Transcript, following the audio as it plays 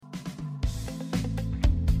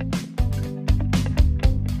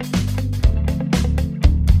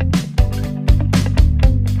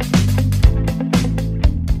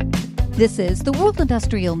This is the World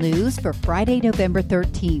Industrial News for Friday, November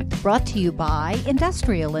 13th, brought to you by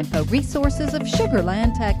Industrial Info Resources of Sugar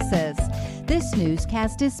Land, Texas. This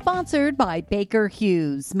newscast is sponsored by Baker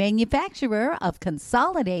Hughes, manufacturer of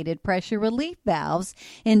consolidated pressure relief valves,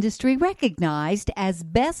 industry recognized as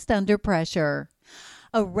best under pressure.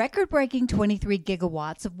 A record-breaking 23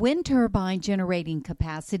 gigawatts of wind turbine generating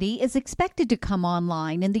capacity is expected to come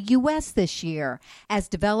online in the U.S. this year as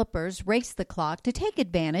developers race the clock to take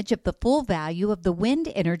advantage of the full value of the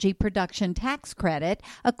wind energy production tax credit,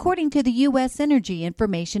 according to the U.S. Energy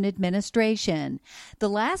Information Administration. The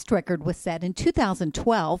last record was set in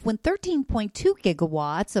 2012 when 13.2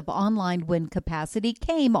 gigawatts of online wind capacity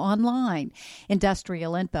came online.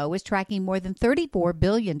 Industrial Info is tracking more than $34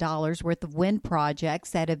 billion worth of wind projects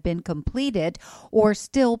that have been completed or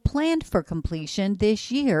still planned for completion this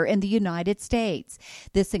year in the United States.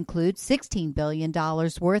 This includes $16 billion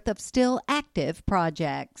worth of still active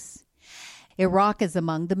projects. Iraq is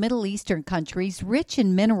among the Middle Eastern countries rich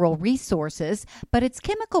in mineral resources, but its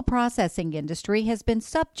chemical processing industry has been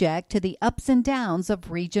subject to the ups and downs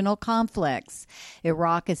of regional conflicts.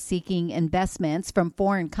 Iraq is seeking investments from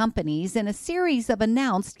foreign companies in a series of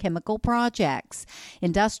announced chemical projects.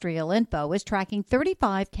 Industrial Info is tracking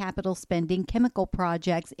 35 capital spending chemical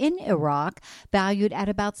projects in Iraq, valued at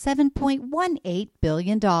about $7.18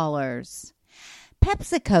 billion.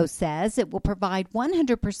 PepsiCo says it will provide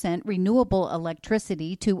 100% renewable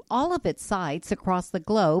electricity to all of its sites across the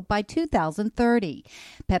globe by 2030.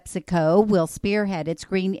 PepsiCo will spearhead its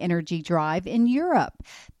green energy drive in Europe.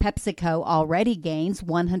 PepsiCo already gains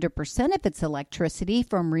 100% of its electricity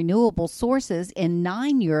from renewable sources in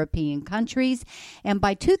 9 European countries, and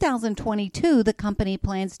by 2022, the company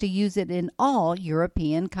plans to use it in all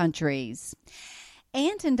European countries.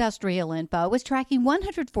 And Industrial Info is tracking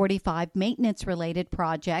 145 maintenance-related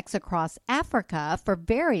projects across Africa for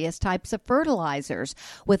various types of fertilizers,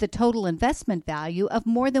 with a total investment value of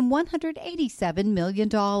more than $187 million.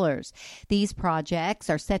 These projects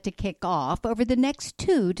are set to kick off over the next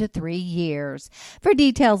 2 to 3 years. For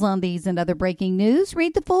details on these and other breaking news,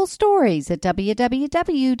 read the full stories at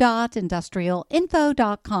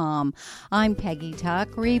www.industrialinfo.com. I'm Peggy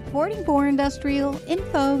Tuck, reporting for Industrial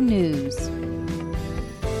Info News.